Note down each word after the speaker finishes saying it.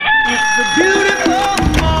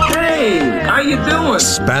Hey, how you doing?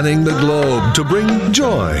 Spanning the globe to bring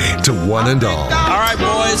joy to one and all. All right,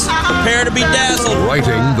 boys, prepare to be dazzled.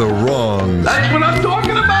 Righting the wrongs. That's what I'm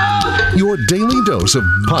talking about. Your daily dose of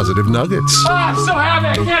positive nuggets. Oh, I'm so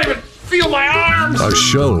happy I can't even feel my arms. A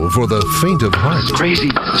show for the faint of heart.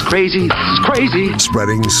 Crazy, it's crazy, it's crazy.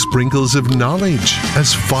 Spreading sprinkles of knowledge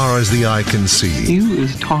as far as the eye can see. You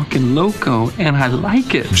is talking loco, and I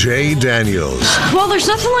like it. Jay Daniels. Well, there's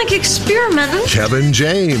nothing like experimenting. Kevin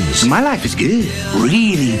James. My life is good,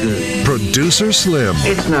 really good. Producer Slim.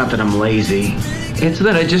 It's not that I'm lazy. It's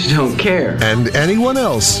that I just don't care. And anyone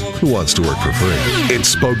else who wants to work for free.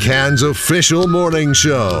 It's Spokane's official morning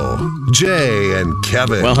show. Jay and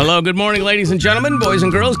Kevin. Well, hello, good morning, ladies and gentlemen, boys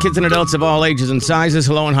and girls, kids and adults of all ages and sizes.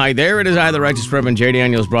 Hello and hi there. It is I, the Righteous Reverend Jay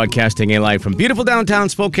Daniels, broadcasting a live from beautiful downtown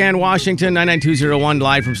Spokane, Washington, 99201,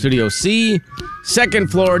 live from Studio C,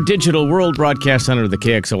 second floor, Digital World Broadcast Center of the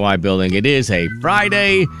KXOY building. It is a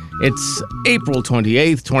Friday. It's April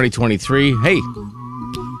 28th, 2023. Hey.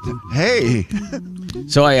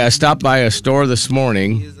 So I stopped by a store this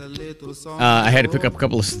morning. I had to pick up a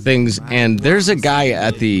couple of things, and there's a guy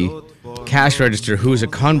at the cash register who's a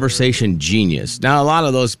conversation genius. Now, a lot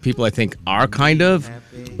of those people I think are kind of,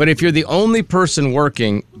 but if you're the only person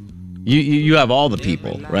working, you have all the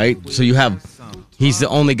people, right? So he's the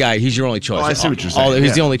only guy, he's your only choice. Oh, I see what you're saying.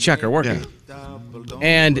 He's the only checker working. Yeah.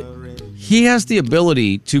 And he has the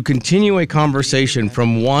ability to continue a conversation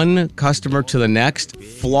from one customer to the next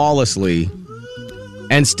flawlessly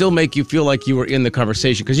and still make you feel like you were in the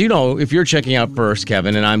conversation. Because, if you're checking out first,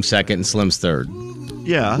 Kevin, and I'm second and Slim's third.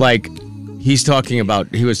 Yeah. Like, he was talking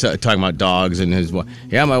about dogs and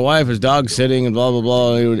my wife is dog sitting and blah, blah,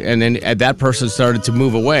 blah. And then that person started to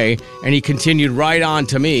move away, and he continued right on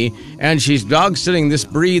to me. And she's dog sitting this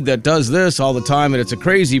breed that does this all the time, and it's a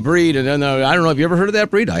crazy breed. And then I don't know, have you ever heard of that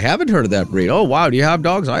breed? I haven't heard of that breed. Oh, wow, do you have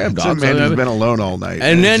dogs? I have dogs. Some man who's been alone all night.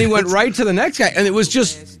 And then he went right to the next guy, and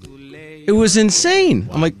it was insane.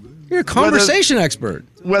 I'm like, you're a conversation expert.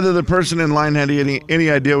 Whether the person in line had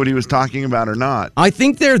any idea what he was talking about or not. I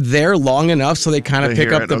think they're there long enough so they kind of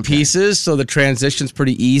pick up the pieces, so the transition's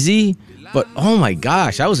pretty easy. But, oh my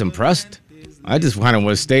gosh, I was impressed. I just kind of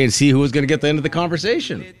want to stay and see who was going to get the end of the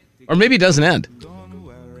conversation. Or maybe it doesn't end.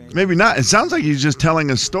 Maybe not. It sounds like he's just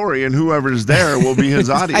telling a story, and whoever's there will be his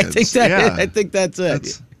audience. I think that's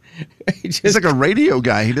it. He's like a radio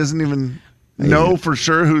guy. He doesn't even know for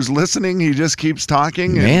sure who's listening. He just keeps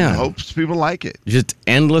talking and hopes people like it. Just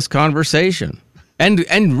endless conversation. And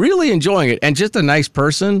really enjoying it. And just a nice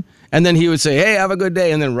person. And then he would say, hey, have a good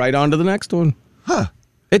day. And then right on to the next one. Huh.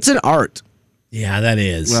 It's an art. Yeah, that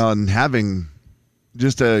is. Well, and having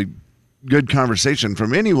just a good conversation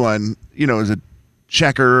from anyone, as a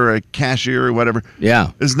checker or a cashier or whatever,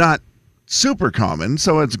 is not super common,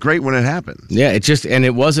 so it's great when it happens. Yeah,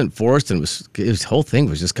 it wasn't forced, and his whole thing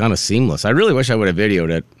was just kind of seamless. I really wish I would have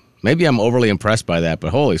videoed it. Maybe I'm overly impressed by that,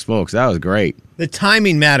 but holy smokes, that was great. The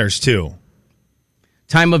timing matters too.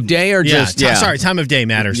 Time of day or sorry, time of day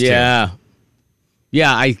matters too. Yeah,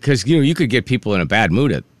 because you could get people in a bad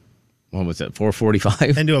mood at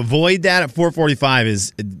 4:45, and to avoid that at 4:45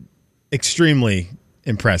 is extremely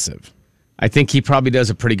impressive. I think he probably does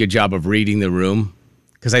a pretty good job of reading the room.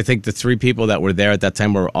 Because I think the three people that were there at that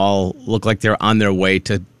time look like they're on their way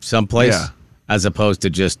to someplace, as opposed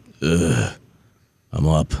to just, I'm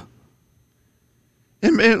up.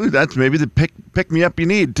 And that's maybe the pick me up you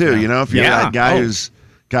need too. If you're that guy who's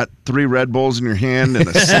got 3 Red Bulls in your hand and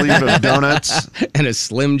a sleeve of donuts and a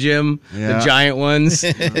Slim Jim, the giant ones,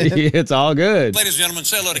 it's all good. Ladies and gentlemen,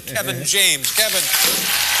 say hello to Kevin James. Kevin.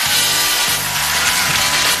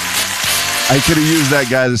 I could have used that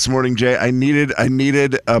guy this morning, Jay. I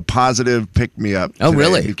needed a positive pick-me-up today. Oh,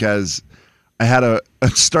 really? Because I had a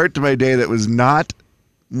start to my day that was not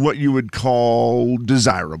what you would call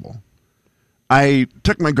desirable. I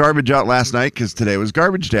took my garbage out last night because today was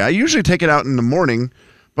garbage day. I usually take it out in the morning,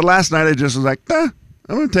 but last night I just was like, I'm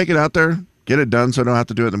going to take it out there, get it done so I don't have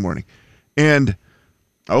to do it in the morning. And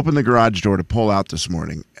I opened the garage door to pull out this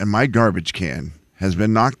morning, and my garbage can has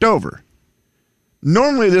been knocked over.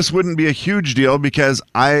 Normally, this wouldn't be a huge deal because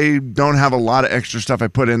I don't have a lot of extra stuff I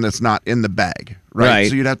put in that's not in the bag, right?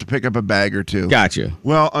 So you'd have to pick up a bag or two. Gotcha.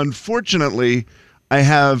 Well, unfortunately, I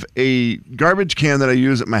have a garbage can that I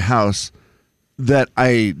use at my house that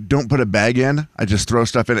I don't put a bag in. I just throw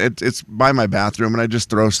stuff in. It's by my bathroom, and I just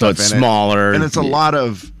throw stuff in it. So it's smaller. And it's a lot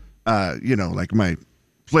of, like my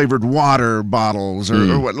flavored water bottles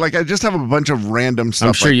or what. Like I just have a bunch of random stuff.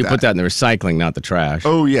 I'm sure like you that. put that in the recycling, not the trash.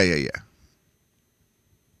 Oh, yeah.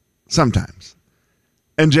 Sometimes.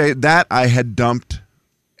 And Jay, that I had dumped,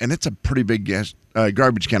 and it's a pretty big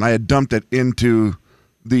garbage can. I had dumped it into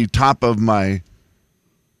the top of my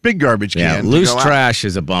big garbage can. Yeah, loose trash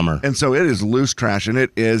is a bummer. And so it is loose trash, and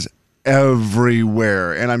it is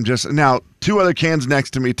everywhere. And I'm just now 2 other cans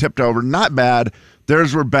next to me tipped over. Not bad.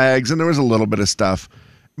 Theirs were bags, and there was a little bit of stuff.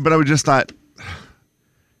 But I would just thought,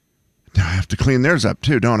 now I have to clean theirs up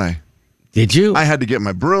too, don't I? Did you? I had to get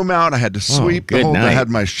my broom out. I had to sweep the whole. night. I had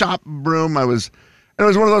my shop broom. It was one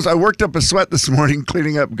of those. I worked up a sweat this morning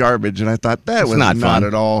cleaning up garbage, and I thought that was not fun.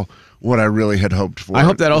 at all what I really had hoped for. I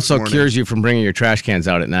hope that also cures you from bringing your trash cans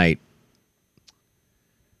out at night.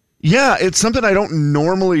 Yeah, it's something I don't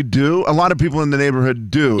normally do. A lot of people in the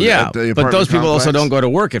neighborhood do. Yeah, at the but those apartment people also complex. don't go to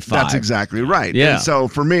work at 5. That's exactly right. Yeah. And so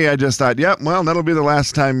for me, I just thought, well, that'll be the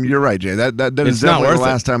last time. You're right, Jay. That It's is not definitely worth the it.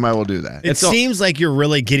 last time I will do that. It seems like you're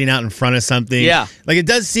really getting out in front of something. Yeah. Like it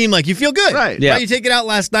does seem like you feel good. Right. Yeah. You take it out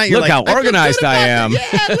last night. You're Look like, how organized I am. Yeah,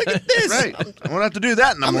 look at this. Right. I won't have to do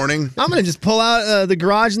that in the morning. I'm going to just pull out the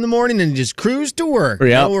garage in the morning and just cruise to work. Yep.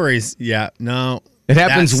 No worries. Yeah, no. It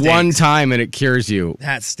happens That one stinks. time and it cures you.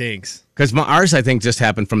 That stinks. Because ours, I think, just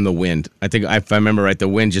happened from the wind. I think, if I remember right, the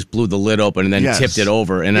wind just blew the lid open and then Yes. tipped it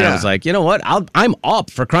over. And then I was like, you know what? I'm up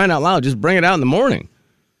for crying out loud. Just bring it out in the morning.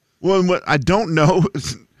 Well, and what I don't know,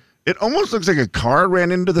 it almost looks like a car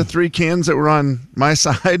ran into the 3 cans that were on my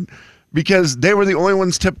side because they were the only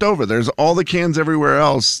ones tipped over. There's all the cans everywhere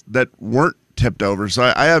else that weren't tipped over.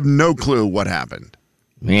 So I have no clue what happened.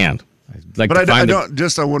 Man. I'd like But to I find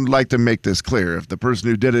it. would like to make this clear. If the person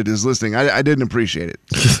who did it is listening, I didn't appreciate it.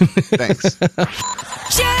 Thanks.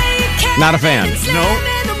 Not a fan.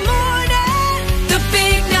 The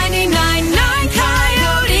big 99.9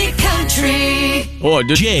 Coyote Country. Oh,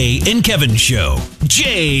 Jay and Kevin Show.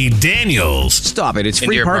 Jay Daniels. Stop it. It's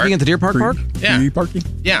free Deer parking Park. at the Deer Park Park? Yeah. Free parking?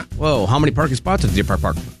 Yeah. Whoa, how many parking spots at the Deer Park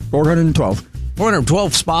Park? 412.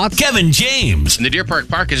 412 spots? Kevin James. And the Deer Park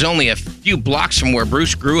Park is only a few blocks from where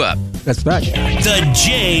Bruce grew up. That's that. The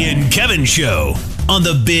Jay and Kevin Show on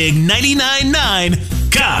the big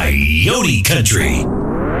 99.9 Coyote Country.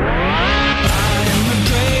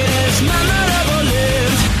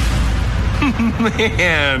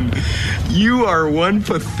 Man, you are one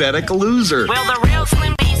pathetic loser. Will the real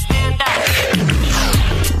Slim B stand up?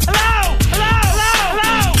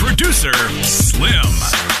 Hello! Producer Slim.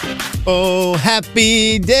 Oh,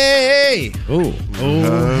 happy day. Ooh.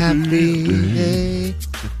 Oh, happy day.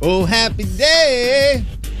 Oh, happy day.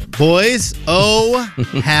 Boys, oh,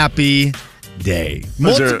 happy day.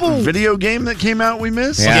 Was there a video game that came out we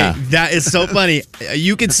missed? Yeah. Okay, that is so funny.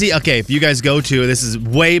 You can see, okay, if you guys go to, this is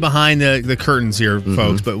way behind the curtains here,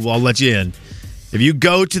 folks, but I'll let you in. If you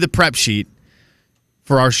go to the prep sheet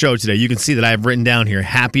for our show today, you can see that I have written down here,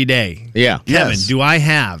 happy day. Yeah. Kevin, Yes. do I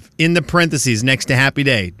have, in the parentheses next to happy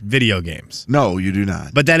day, video games? No, you do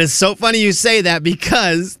not. But that is so funny you say that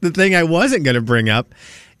because the thing I wasn't going to bring up,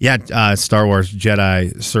 Star Wars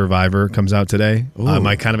Jedi Survivor comes out today. Am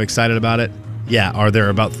I kind of excited about it? Yeah. Are there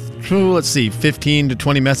about, 15 to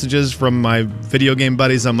 20 messages from my video game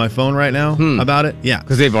buddies on my phone right now about it? Yeah.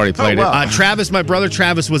 Because they've already played wow. Travis, my brother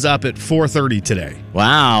Travis, was up at 4:30 today. it.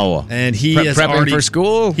 Wow. And he is Prepping already for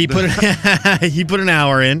school? He put he put an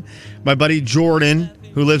hour in. My buddy Jordan,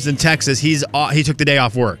 who lives in Texas, he took the day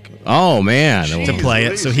off work Oh, man. to play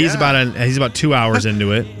it. So he's about 2 hours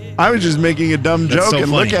into it. I was just making a dumb That's joke so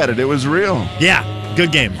and funny. look at it. It was real. Yeah,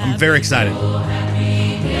 good game. I'm very excited.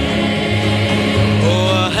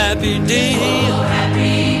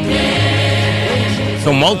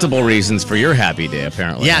 So multiple reasons for your happy day,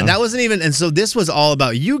 apparently. Yeah, huh? that wasn't even, and so this was all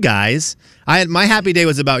about you guys. My happy day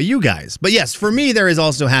was about you guys. But yes, for me, there is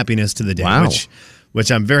also happiness to the day, Wow.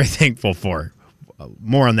 which I'm very thankful for.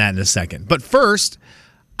 More on that in a second. But first,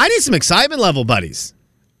 I need some excitement level, buddies.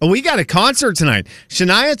 We got a concert tonight.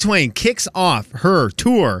 Shania Twain kicks off her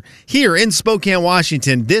tour here in Spokane,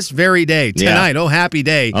 Washington this very day. Tonight, Yeah. oh, happy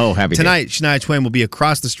day. Oh, happy day. Tonight, Shania Twain will be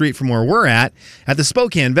across the street from where we're at the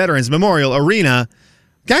Spokane Veterans Memorial Arena.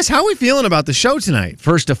 Guys, how are we feeling about the show tonight?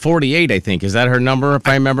 First to 48, I think. Is that her number, if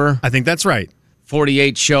I remember? I think that's right.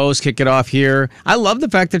 48 shows, kick it off here. I love the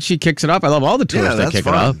fact that she kicks it off. I love all the tours Yeah, that that's kick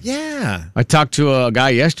fun. it off. Yeah. I talked to a guy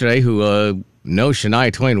yesterday who knows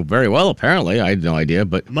Shania Twain very well, apparently. I had no idea,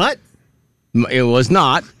 but Mutt? it was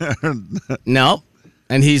not. No.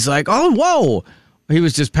 And he's like, oh, whoa. He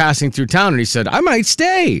was just passing through town, and he said, I might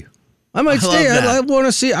stay. I might stay. love that. I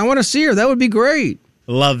want to see her. That would be great.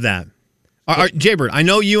 Love that. All right, Jaybird, I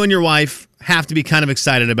know you and your wife have to be kind of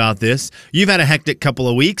excited about this. You've had a hectic couple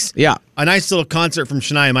of weeks. Yeah. a nice little concert from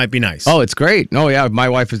Shania might be nice. Oh, it's great. No, yeah, my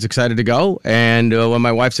wife is excited to go, and when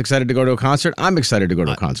my wife's excited to go to a concert, I'm excited to go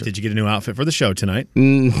to a concert. Did you get a new outfit for the show tonight?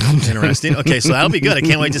 Interesting. Okay, so that'll be good. I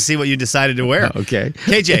can't wait to see what you decided to wear. Okay.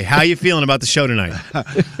 KJ, how are you feeling about the show tonight?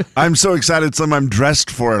 I'm so excited, Slim. I'm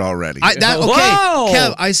dressed for it already. Whoa!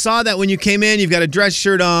 Kev, I saw that when you came in. You've got a dress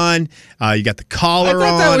shirt on. You got the collar I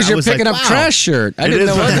thought on. that was your picking like, up wow. trash shirt. I It didn't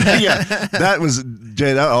is know what- that. yeah, that was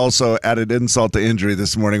Jay. That also added insult to injury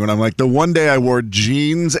this morning when I'm like, the one day I wore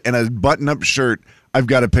jeans and a button-up shirt, I've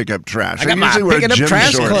got to pick up trash. I got my usually wear picking up gym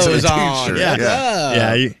trash shorts and a clothes on. t-shirt.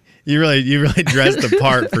 Yeah, you really dressed the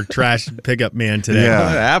part for trash pickup man today. Yeah.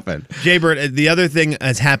 What happened? Jay Bird, the other thing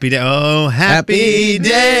is happy day. Oh, happy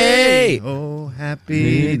day. Oh,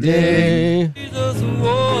 happy day.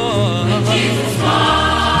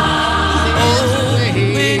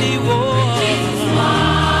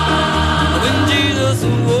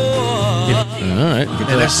 All right. Get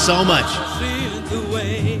to And there's so much.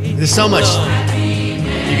 There's so much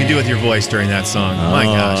you can do with your voice during that song. Oh, my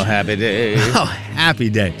gosh. happy day. Oh, happy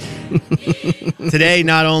day. Today,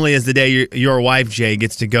 not only is the day your wife, Jay,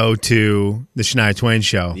 gets to go to the Shania Twain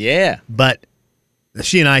show, Yeah. but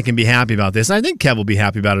she and I can be happy about this. And I think Kev will be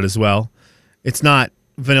happy about it as well. It's not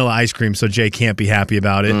vanilla ice cream, so Jay can't be happy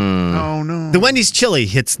about it. Oh, no. The Wendy's chili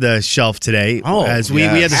hits the shelf today. Oh, as we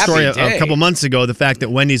yes. had the story Happy a day. couple months ago, the fact that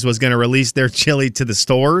Wendy's was going to release their chili to the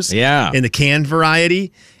stores Yeah. in the canned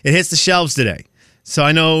variety. It hits the shelves today. So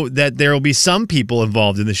I know that there will be some people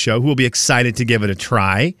involved in the show who will be excited to give it a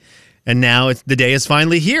try. And now the day is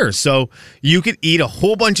finally here. So you could eat a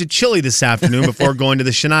whole bunch of chili this afternoon before going to the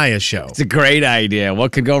Shania show. It's a great idea.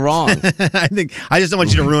 What could go wrong? I just don't want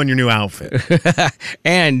you to ruin your new outfit.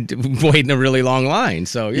 And wait in a really long line.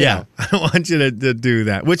 So, Yeah, I don't want you to do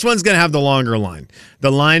that. Which one's going to have the longer line?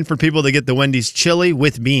 The line for people to get the Wendy's chili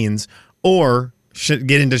with beans or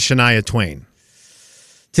get into Shania Twain?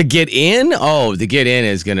 To get in? Oh, the get in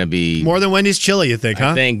is going to be More than Wendy's chili, you think,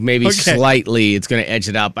 huh? I think maybe Okay. slightly. It's going to edge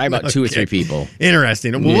it out by about 2 or 3 Okay. people.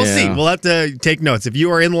 Interesting. Well, we'll see. Yeah. We'll have to take notes. If you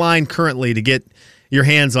are in line currently to get your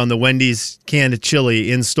hands on the Wendy's canned chili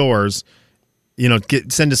in stores,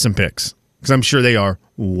 send us some pics because I'm sure they are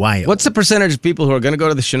wild. What's the percentage of people who are going to go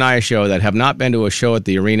to the Shania show that have not been to a show at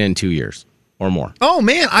the arena in 2 years or more? Oh,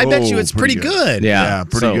 man, I bet you it's pretty pretty good. Yeah,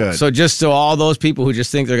 pretty good. So just so all those people who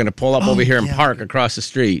just think they're going to pull up over here and park across the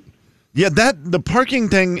street. Yeah, the parking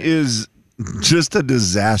thing is just a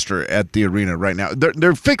disaster at the arena right now.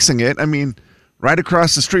 They're fixing it. I mean, right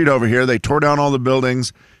across the street over here, they tore down all the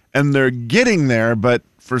buildings, and they're getting there, but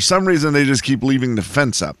for some reason, they just keep leaving the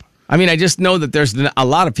fence up. I mean, I just know that there's a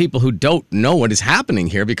lot of people who don't know what is happening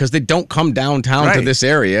here because they don't come downtown to Right. this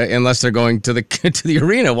area unless they're going to the to the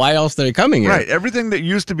arena. Why else are they coming here? Right. Everything that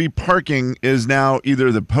used to be parking is now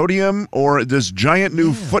either the podium or this giant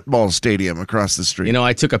new football stadium across the street. You know,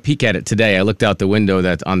 I took a peek at it today. I looked out the window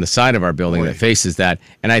that's on the side of our building that faces that,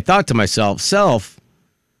 and I thought to myself,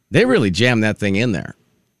 they really jammed that thing in there.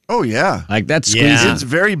 Oh, yeah. Like that's Yeah. squeezing. It's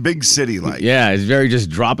very big city-like. Yeah, it's very just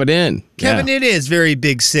drop it in. Kevin, Yeah. it is very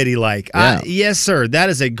big city-like. Yeah. Yes, sir. That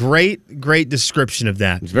is a great description of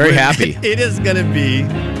that. It's very happy. It is going to be,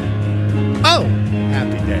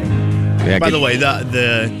 happy day. Yeah, By good- the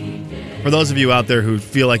way, for those of you out there who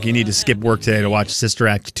feel like you need to skip work today to watch Sister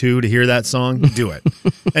Act 2 to hear that song, do it.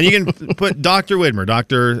 And you can put Dr. Widmer,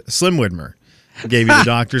 Dr. Slim Widmer, gave you the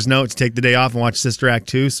doctor's note to take the day off and watch Sister Act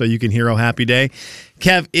 2 so you can hear Oh Happy Day.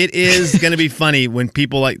 Kev, it is going to be funny when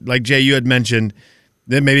people like Jay, you had mentioned,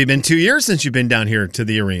 that maybe been 2 years since you've been down here to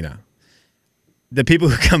the arena. The people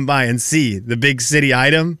who come by and see the big city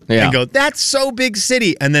item Yeah. and go, that's so big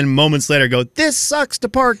city. And then moments later go, this sucks to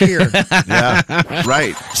park here. Yeah,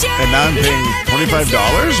 right. And now I'm paying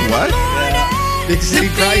 $25? What? Big city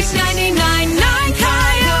prices. 99.9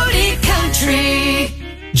 Coyote Country.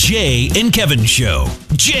 Jay and Kevin Show.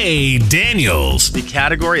 Jay Daniels. The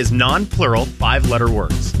category is non-plural, 5-letter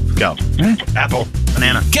words. Go. Apple.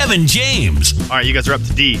 Banana. Kevin James. All right, you guys are up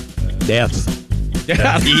to D. Death. E.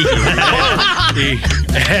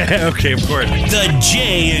 Okay, of course. The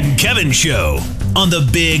Jay and Kevin Show on the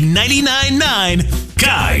Big 99.9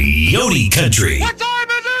 Coyote Country.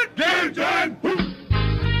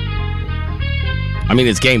 I mean,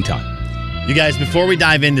 it's game time. You guys, before we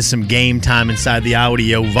dive into some game time inside the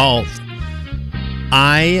audio vault,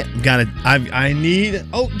 I need...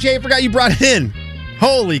 Oh, Jay, I forgot you brought it in.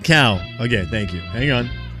 Holy cow. Okay, thank you. Hang on.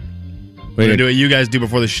 We're going to do what you guys do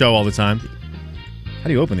before the show all the time. How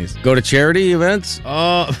do you open these? Go to charity events.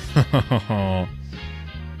 Oh.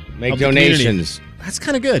 Make Help the community. donations. That's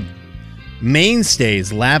kind of good.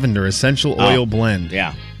 Mainstays Lavender Essential Oil Blend.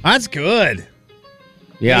 Yeah. That's good.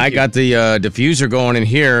 Yeah, Thank I you. got the diffuser going in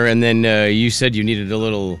here, and then you said you needed a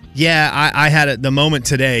little. Yeah, I had it the moment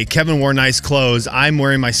today. Kevin wore nice clothes. I'm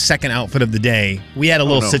wearing my second outfit of the day. We had a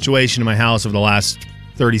little situation in my house over the last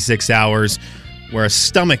 36 hours where a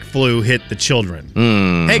stomach flu hit the children.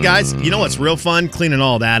 Hey, guys, you know what's real fun? Cleaning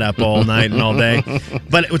all that up all night and all day.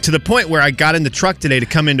 But to the point where I got in the truck today to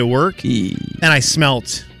come into work, and I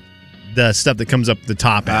smelt the stuff that comes up the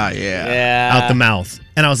top end, out the mouth.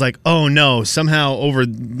 And I was like, oh, no, somehow over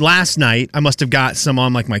last night, I must have got some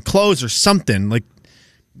on like my clothes or something. Like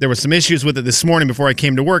there were some issues with it this morning before I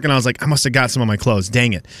came to work, and I was like, I must have got some on my clothes.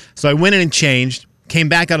 Dang it. So I went in and changed, came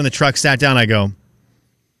back out in the truck, sat down, I go,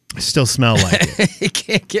 I still smell like it. You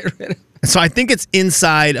can't get rid of it. So I think it's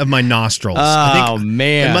inside of my nostrils. Oh,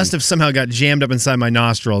 man. It must have somehow got jammed up inside my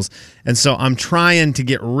nostrils. And so I'm trying to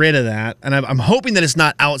get rid of that. And I'm hoping that it's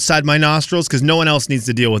not outside my nostrils because no one else needs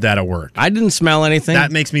to deal with that at work. I didn't smell anything.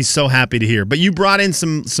 That makes me so happy to hear. But you brought in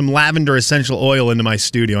some lavender essential oil into my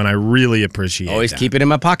studio, and I really appreciate it. Always keep it in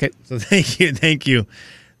my pocket. So thank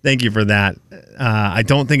you for that. I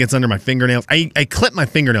don't think it's under my fingernails. I clipped my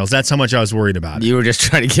fingernails. That's how much I was worried about it. You were just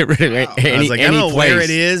trying to get rid of it. I was like, I don't know where it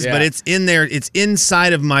is, but it's in there. It's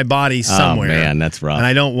inside of my body somewhere. Oh, man, that's rough. And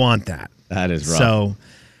I don't want that. That is rough.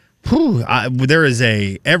 So, there is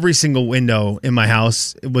every single window in my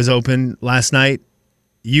house was open last night.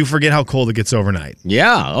 You forget how cold it gets overnight.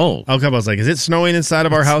 Yeah. Oh. I was like, is it snowing inside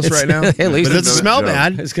of our house right now? At least it doesn't smell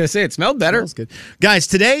bad. I was going to say, it smelled better. Smells good. Guys,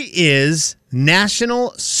 today is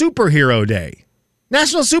National Superhero Day.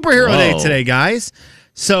 National Superhero Day today, guys.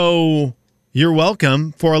 So you're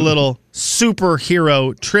welcome for a little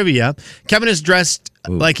superhero trivia. Kevin is dressed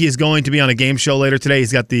like he is going to be on a game show later today.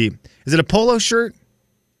 He's got is it a polo shirt?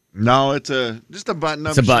 No, it's just a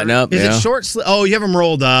button-up. It's a button-up. Is it short sleeve? Oh, you have them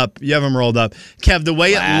rolled up. Kev, the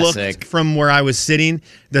way it looked from where I was sitting,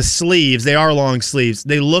 the sleeves, they are long sleeves.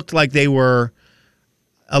 They looked like they were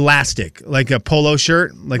elastic, like a polo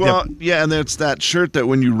shirt. Yeah, and it's that shirt that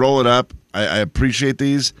when you roll it up, I appreciate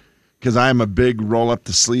these because I am a big roll-up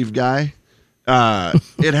the sleeve guy.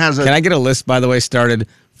 It has a. Can I get a list, by the way, started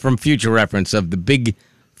from future reference of the big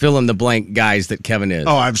fill-in-the-blank guys that Kevin is?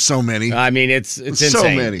 Oh, I have so many. I mean, it's so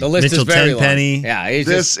insane. many. The list Mitchell is very Tenpenny. long.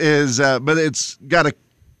 Yeah, but it's got a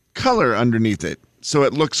color underneath it, so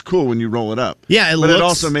it looks cool when you roll it up. Yeah, but it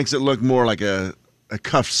also makes it look more like a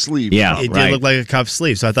cuff sleeve. Yeah, it did look like a cuff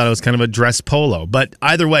sleeve, so I thought it was kind of a dress polo. But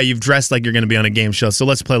either way, you've dressed like you're going to be on a game show, so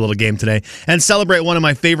let's play a little game today and celebrate one of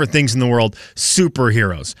my favorite things in the world,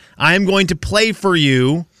 superheroes. I am going to play for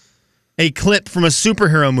you a clip from a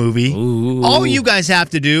superhero movie. Ooh. All you guys have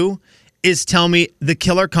to do is tell me the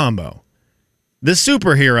killer combo, the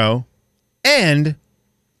superhero, and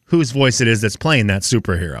whose voice it is that's playing that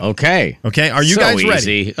superhero. Okay. Are you guys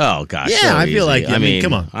ready? Easy. Oh, gosh. Yeah, so I feel easy. like, I mean,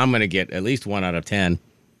 come on. I'm going to get at least 1 out of 10.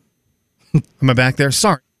 Am I back there?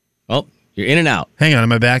 Sorry. Oh, you're in and out. Hang on,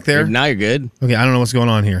 am I back there? Now you're good. Okay, I don't know what's going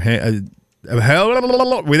on here. Hey,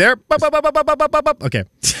 we there? Okay.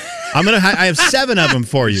 I have 7 of them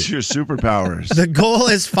for you. It's your superpowers. The goal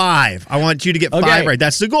is 5. I want you to get 5 right.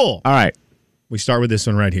 That's the goal. All right. We start with this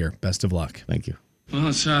one right here. Best of luck. Thank you. Well,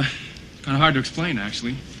 it's kind of hard to explain,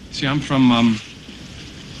 actually. See, I'm from,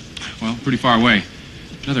 pretty far away.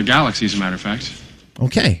 Another galaxy, as a matter of fact.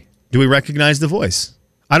 Okay. Do we recognize the voice?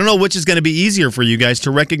 I don't know which is going to be easier for you guys,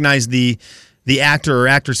 to recognize the actor or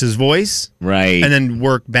actress's voice. Right. And then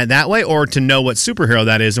work that way, or to know what superhero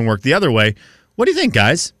that is and work the other way. What do you think,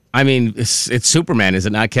 guys? I mean, it's Superman, is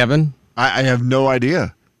it not, Kevin? I have no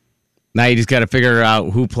idea. Now you just got to figure out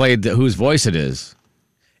who played whose voice it is.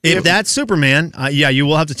 If that's Superman, you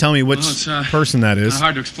will have to tell me which person that is. Kind of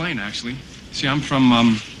hard to explain, actually. See, I'm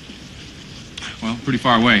from, pretty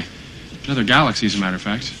far away. Another galaxy, as a matter of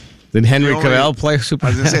fact. Did Henry Cavill play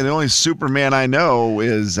Superman? I was going to say, the only Superman I know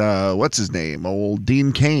is, what's his name? Old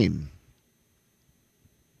Dean Cain.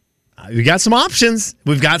 We got some options.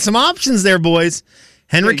 We've got some options there, boys.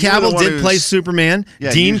 Henry Cavill did play Superman.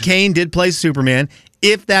 Yeah, Dean Cain did play Superman.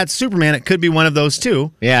 If that's Superman, it could be one of those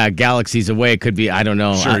two. Yeah, galaxies away. It could be, I don't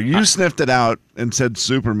know. Sure, you sniffed it out and said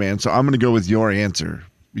Superman, so I'm going to go with your answer.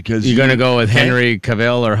 Because you're going to go with Henry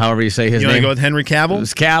Cavill, or however you say his name? You want to go with Henry Cavill?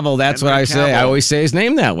 It's Cavill, that's Henry what I say. Cavill. I always say his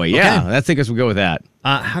name that way. Yeah, I think we'll go with that.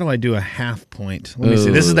 How do I do a half point? Let me see.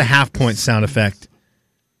 This is the half point sound effect.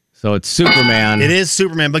 So it's Superman. It is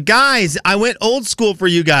Superman. But guys, I went old school for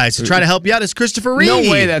you guys to try to help you out. It's Christopher Reeve.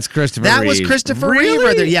 No way that's Christopher Reeve. That was Christopher Reeve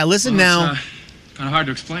right there. Yeah, listen now. Kind of hard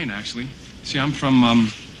to explain, actually. See, I'm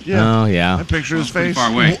from, Yeah. Oh, yeah. I picture his face.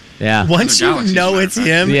 Far away. Yeah. Once you know it's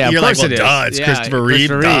him, you're like, well, duh, it's Christopher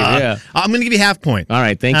Reeve. Yeah. I'm going to give you half point. All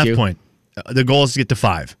right, thank you. Half point. The goal is to get to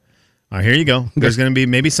 5. All right, here you go. There's going to be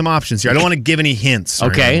maybe some options here. I don't want to give any hints.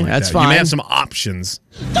 Okay, that's fine. You may have some options.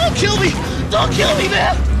 Don't kill me! Don't kill me,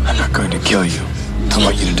 man! I'm not going to kill you. I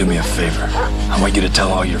want you to do me a favor. I want you to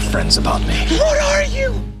tell all your friends about me. What are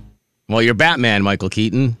you? Well, you're Batman, Michael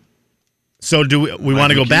Keaton. So do we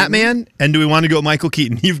want to go Batman, and do we want to go Michael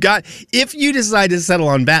Keaton? You've got, if you decide to settle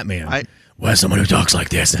on Batman, well, someone who talks like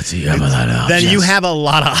this, you have a lot of options. Then you have a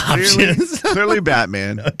lot of options. Clearly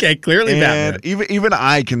Batman. Okay, clearly Batman. Even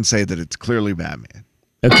I can say that it's clearly Batman.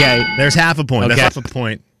 Okay, there's half a point. Okay. That's half a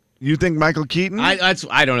point. You think Michael Keaton? I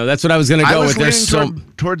don't know. That's what I was going to go with. There's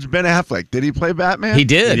towards Ben Affleck. Did he play Batman? He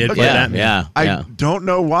did. He did play Batman. Yeah. I don't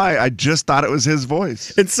know why. I just thought it was his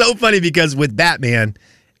voice. It's so funny because with Batman,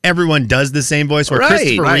 everyone does the same voice. Where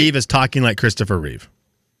Christopher Reeve is talking like Christopher Reeve.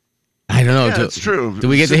 I don't know. Yeah, that's true. Do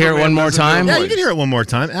we get to hear it one more time? Yeah, you can hear it one more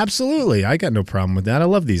time. Absolutely. I got no problem with that. I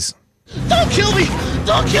love these. Don't kill me!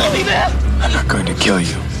 Don't kill me, man! I'm not going to kill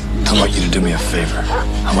you. I want you to do me a favor.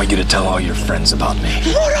 I want you to tell all your friends about me.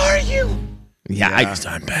 What are you? Yeah,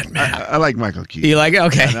 I'm Batman. I like Michael Keaton. You like it?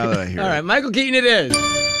 Okay. Now that I hear All right, Michael Keaton it is.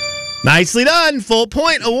 Nicely done. Full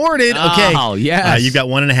point awarded. Okay. Oh, yes. You've got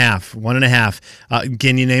 1.5. 1.5.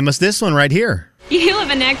 Can you name us this one right here? You have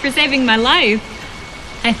a knack for saving my life.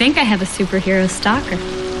 I think I have a superhero stalker.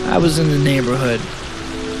 I was in the neighborhood.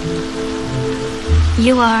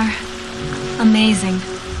 You are amazing.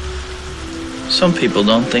 Some people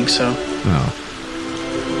don't think so.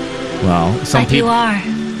 Oh. Well, some But people. you are.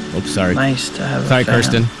 Oops, sorry. Nice to have Sorry, a fan.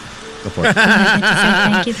 Kirsten. Go for it.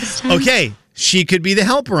 Thank you this time. Okay. She could be the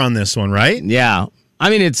helper on this one, right? Yeah. I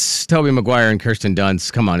mean, it's Tobey Maguire and Kirsten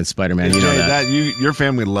Dunst. Come on, it's Spider-Man. You know that. Your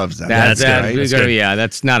family loves that. That's good. That's good. Yeah,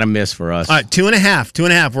 that's not a miss for us. All right, 2.5.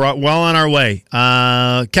 2.5. We're well on our way.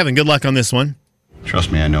 Kevin, good luck on this one.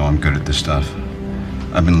 Trust me, I know I'm good at this stuff.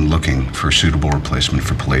 I've been looking for a suitable replacement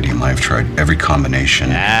for palladium. I've tried every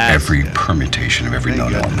combination, every permutation of every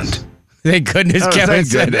known element. Thank goodness Kevin thank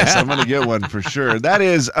said goodness. that. I'm going to get one for sure. That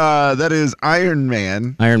is Iron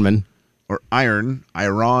Man. Iron Man. Or Iron Man.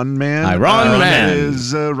 Iron Man. That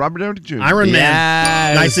is Robert Downey Jr. Iron Man.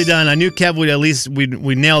 Yes. Nicely done. I knew Kev would at least we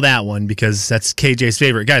nail that one because that's KJ's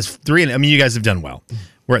favorite. Guys, you guys have done well.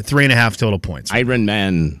 We're at 3.5 total points. Iron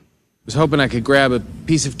Man. I was hoping I could grab a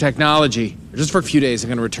piece of technology. Just for a few days, I'm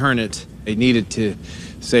going to return it. I need it to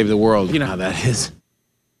save the world. You know how that is.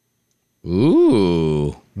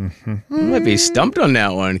 Ooh. You might be stumped on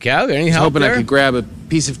that one, Cal. Any I was help hoping there? I could grab a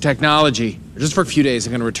piece of technology. Just for a few days,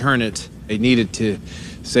 I'm going to return it. I need it to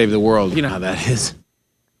save the world. You know how that is.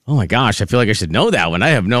 Oh my gosh, I feel like I should know that one. I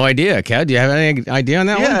have no idea. Cal, do you have any idea on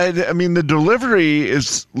that one? Yeah, I mean the delivery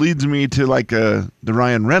leads me to like the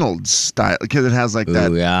Ryan Reynolds style because it has like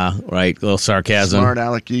that. Ooh, yeah, right. A little sarcasm. Smart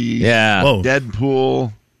alecky. Yeah. Whoa.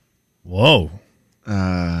 Deadpool. Whoa.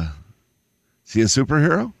 Is he a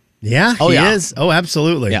superhero? Yeah, he is. Oh,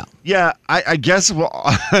 absolutely. Yeah. Yeah, I guess. Well,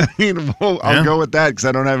 I'll go with that because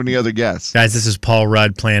I don't have any other guess. Guys, this is Paul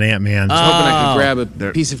Rudd playing Ant-Man. I was hoping I could grab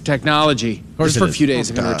a piece of technology. course Just for it a few is. days,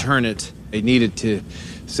 I'm going to return it. I need it to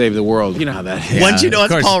save the world. You know how that is. Once you know of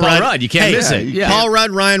it's course, Paul Paul Rudd, Rudd, you can't miss it. Yeah. Paul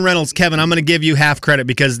Rudd, Ryan Reynolds, Kevin. I'm going to give you half credit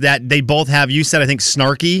because that they both have. You said I think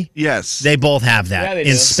snarky. Yes, they both have that Yeah, they in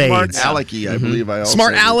do. spades. Smart alecky, I believe. I also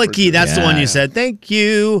Smart referred to alecky. it. That's the one you said. Thank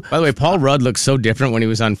you. By the way, Paul Rudd looks so different when he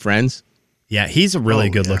was on Friends. Yeah, he's a really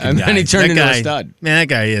good-looking And guy. then he turned That into a guy- stud. Man, that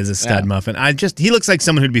guy is a stud muffin. He looks like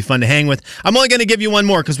someone who'd be fun to hang with. I'm only going to give you one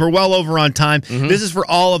more because we're well over on time. This is for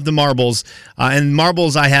all of the marbles, and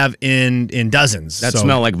marbles I have in dozens. That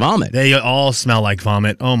smell like vomit. They all smell like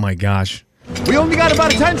vomit. Oh my gosh. We only got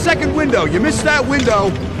about a 10-second window. You missed that window.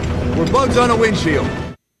 We're bugs on a windshield.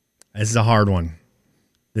 This is a hard one.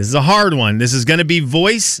 This is going to be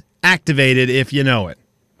voice activated if you know it.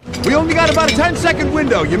 We only got about a 10-second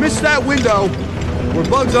window. You missed that window. We're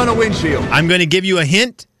bugs on a windshield. I'm going to give you a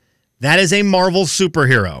hint. That is a Marvel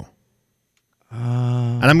superhero.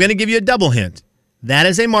 And I'm going to give you a double hint. That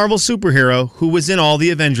is a Marvel superhero who was in all the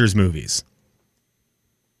Avengers movies.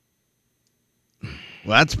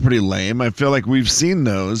 Well, that's pretty lame. I feel like we've seen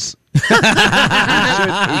those.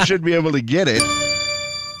 we should be able to get it.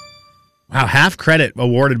 Wow, half credit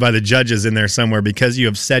awarded by the judges in there somewhere because you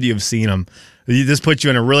have said you've seen them. This puts you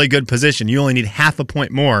in a really good position. You only need half a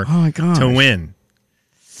point more to win.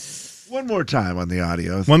 One more time on the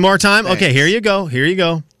audio. One more time? Thanks. Okay, here you go.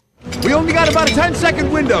 We only got about a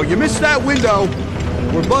 10-second window. You missed that window.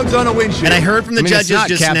 We're bugs on a windshield. And I heard from the judges it's not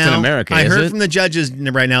just Captain now. America, I is heard it? from the judges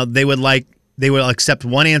right now they will accept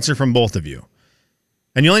one answer from both of you.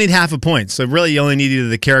 And you only need half a point. So really you only need either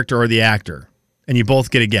the character or the actor. And you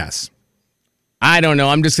both get a guess. I don't know.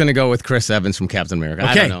 I'm just going to go with Chris Evans from Captain America.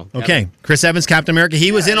 I don't know. Okay. Chris Evans, Captain America.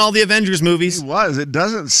 He was in all the Avengers movies. He was. It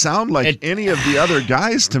doesn't sound like any of the other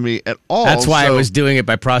guys to me at all. That's why I was doing it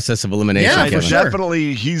by process of elimination. Yeah, for sure.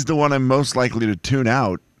 Definitely, he's the one I'm most likely to tune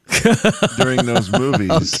out during those movies.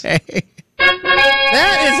 Okay.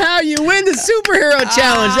 That is how you win the superhero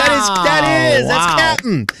challenge. That's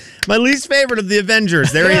Captain. My least favorite of the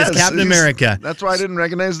Avengers. There he is, Captain America. That's why I didn't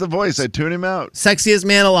recognize the voice. I tuned him out. Sexiest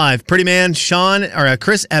man alive. Pretty man,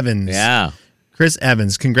 Chris Evans. Yeah. Chris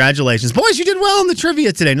Evans. Congratulations. Boys, you did well in the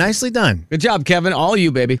trivia today. Nicely done. Good job, Kevin. All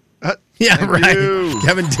you, baby. Yeah, right.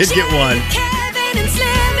 Kevin did get one. Kevin and Slim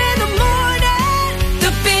in the morning.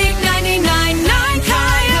 The big 99.9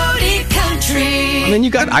 Coyote Country. And then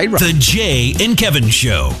you got Ira. The Jay and Kevin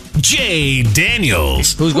Show. Jay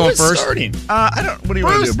Daniels. Who's going first? Starting? What do you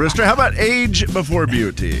want to do, Brewster? How about age before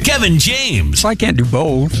beauty? Kevin James. I can't do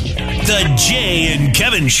both. The Jay and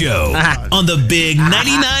Kevin Show on the big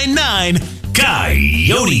 99.9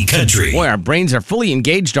 Coyote Country. Boy, our brains are fully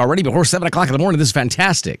engaged already before 7 o'clock in the morning. This is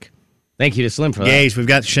fantastic. Thank you to Slim for that. Engaged. We've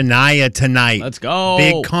got Shania tonight. Let's go.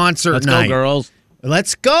 Big concert Let's night. go, girls.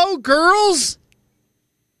 Let's go, girls.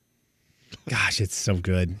 Gosh, it's so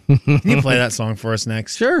good. Can you play that song for us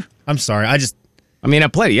next? Sure. I'm sorry. I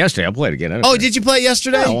played it yesterday. I'll play it again. Oh, did you play it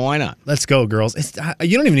yesterday? Yeah, well, why not? Let's go, girls.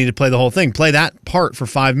 You don't even need to play the whole thing. Play that part for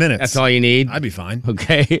 5 minutes. That's all you need? I'd be fine.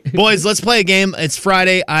 Okay. Boys, let's play a game. It's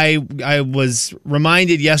Friday. I was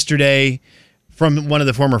reminded yesterday from one of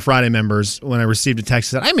the former Friday members when I received a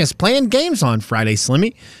text that I miss playing games on Friday,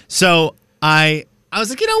 Slimmy. So I was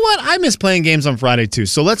like, you know what? I miss playing games on Friday too.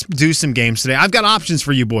 So let's do some games today. I've got options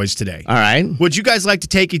for you boys today. All right. Would you guys like to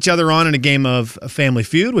take each other on in a game of Family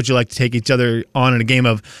Feud? Would you like to take each other on in a game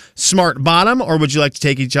of Smart Bottom? Or would you like to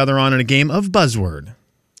take each other on in a game of Buzzword?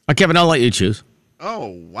 Kevin, I'll let you choose. Oh,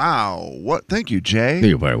 wow. What? Thank you, Jay.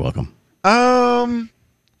 You're very welcome.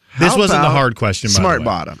 This wasn't the hard question, by the way. Smart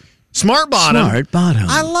Bottom. Smart Bottom. Smart Bottom.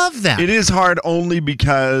 I love that. It is hard only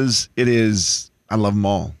because I love them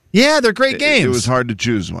all. Yeah, they're great games. It was hard to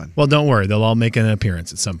choose one. Well, don't worry. They'll all make an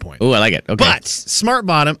appearance at some point. Oh, I like it. Okay. But, Smart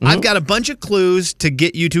Bottom, I've got a bunch of clues to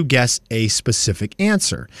get you to guess a specific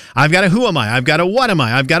answer. I've got a who am I? I've got a what am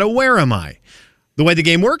I? I've got a where am I? The way the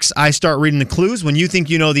game works, I start reading the clues. When you think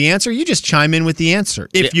you know the answer, you just chime in with the answer.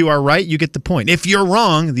 If you are right, you get the point. If you're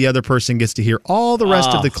wrong, the other person gets to hear all the rest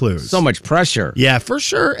of the clues. So much pressure. Yeah, for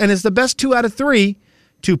sure. And it's the best 2 out of 3,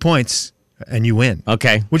 2 points. And you win.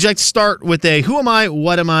 Okay. Would you like to start with a who am I,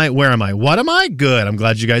 what am I, where am I? What am I? Good. I'm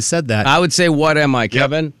glad you guys said that. I would say what am I,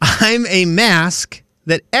 Kevin? I'm a mask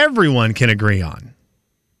that everyone can agree on.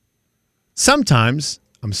 Sometimes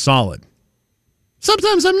I'm solid.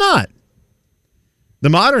 Sometimes I'm not. The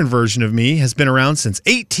modern version of me has been around since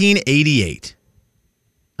 1888.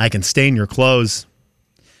 I can stain your clothes.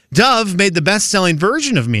 Dove made the best-selling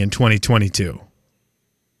version of me in 2022.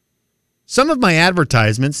 Some of my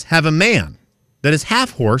advertisements have a man that is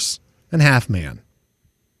half horse and half man.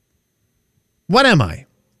 What am I?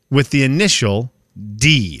 With the initial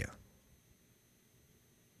D.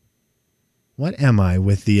 What am I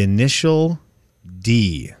with the initial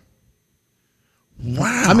D?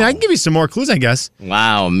 Wow. I mean, I can give you some more clues, I guess.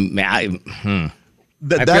 Wow. I feel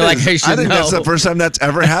like I should I think know. that's the first time that's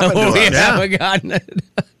ever happened to us. We haven't gotten it.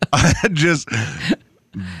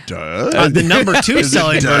 The number 2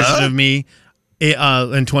 selling version of me in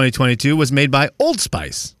 2022 was made by Old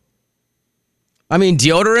Spice. I mean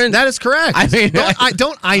deodorant? That is correct. I mean,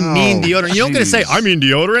 I mean deodorant. You don't get to say, I mean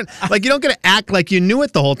deodorant. Like, you don't get to act like you knew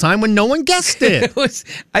it the whole time when no one guessed it.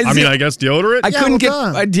 I guess deodorant. I couldn't get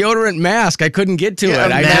a deodorant mask. I couldn't get to it.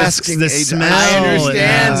 Masks the smell. I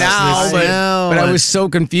understand now, but I was so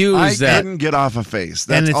confused. I couldn't get off a face.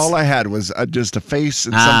 That's all I had was just a face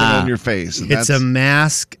and something on your face. And it's a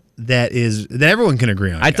mask that everyone can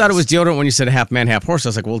agree on. I thought it was deodorant when you said half man, half horse. I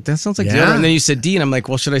was like, well, that sounds like deodorant. And then you said D, and I'm like,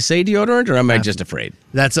 well, should I say deodorant, or am I just afraid?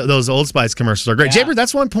 Those Old Spice commercials are great. Jaybird,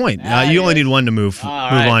 that's 1 point. You only need one to move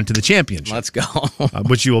on to the championship. Let's go.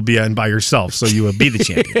 Which you will be in by yourself, so you will be the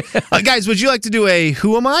champion. Guys, would you like to do a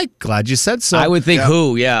who am I? Glad you said so. I would think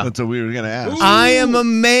who, yeah. That's what we were going to ask. Ooh. I am a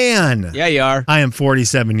man. Yeah, you are. I am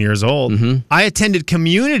 47 years old. Mm-hmm. I attended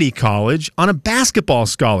community college on a basketball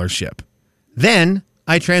scholarship. Then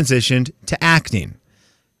I transitioned to acting.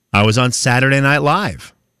 I was on Saturday Night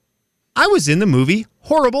Live. I was in the movie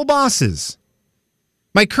Horrible Bosses.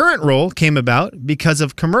 My current role came about because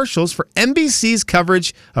of commercials for NBC's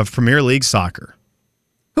coverage of Premier League soccer.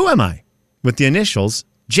 Who am I? With the initials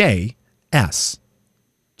J.S.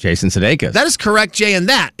 Jason Sudeikis. That is correct, Jay, and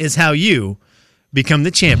that is how you become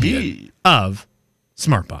the champion of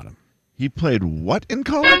Smart Bottom. He played what in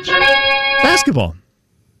college? Basketball.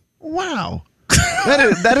 Wow.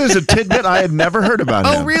 That is a tidbit I had never heard about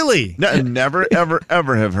him. Oh, really? No, never, ever,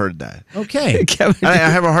 ever have heard that. Okay. Kevin, And I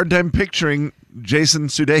have a hard time picturing Jason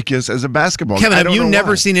Sudeikis as a basketball Kevin, guy. I have don't you know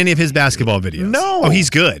never why. seen any of his basketball videos? No. Oh, he's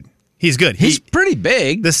good. He's good. He's pretty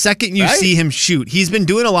big. The second you right? see him shoot, he's been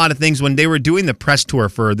doing a lot of things. When they were doing the press tour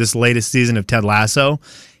for this latest season of Ted Lasso,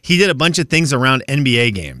 he did a bunch of things around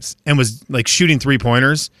NBA games and was like shooting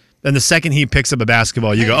 3-pointers. Then the second he picks up a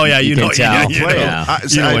basketball, you go, "Oh yeah, you know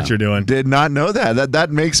what you're doing." Did not know that.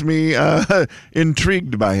 That makes me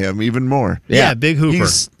intrigued by him even more. Yeah, big hooper.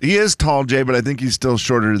 He is tall, Jay, but I think he's still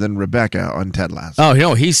shorter than Rebecca on Ted Lasso. Oh,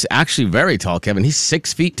 no, he's actually very tall, Kevin. He's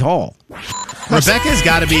 6 feet tall. Rebecca's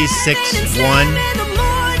got to be 6'1".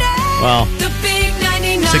 Well, The big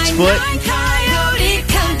 99.9 6 foot? Coyote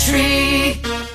Country.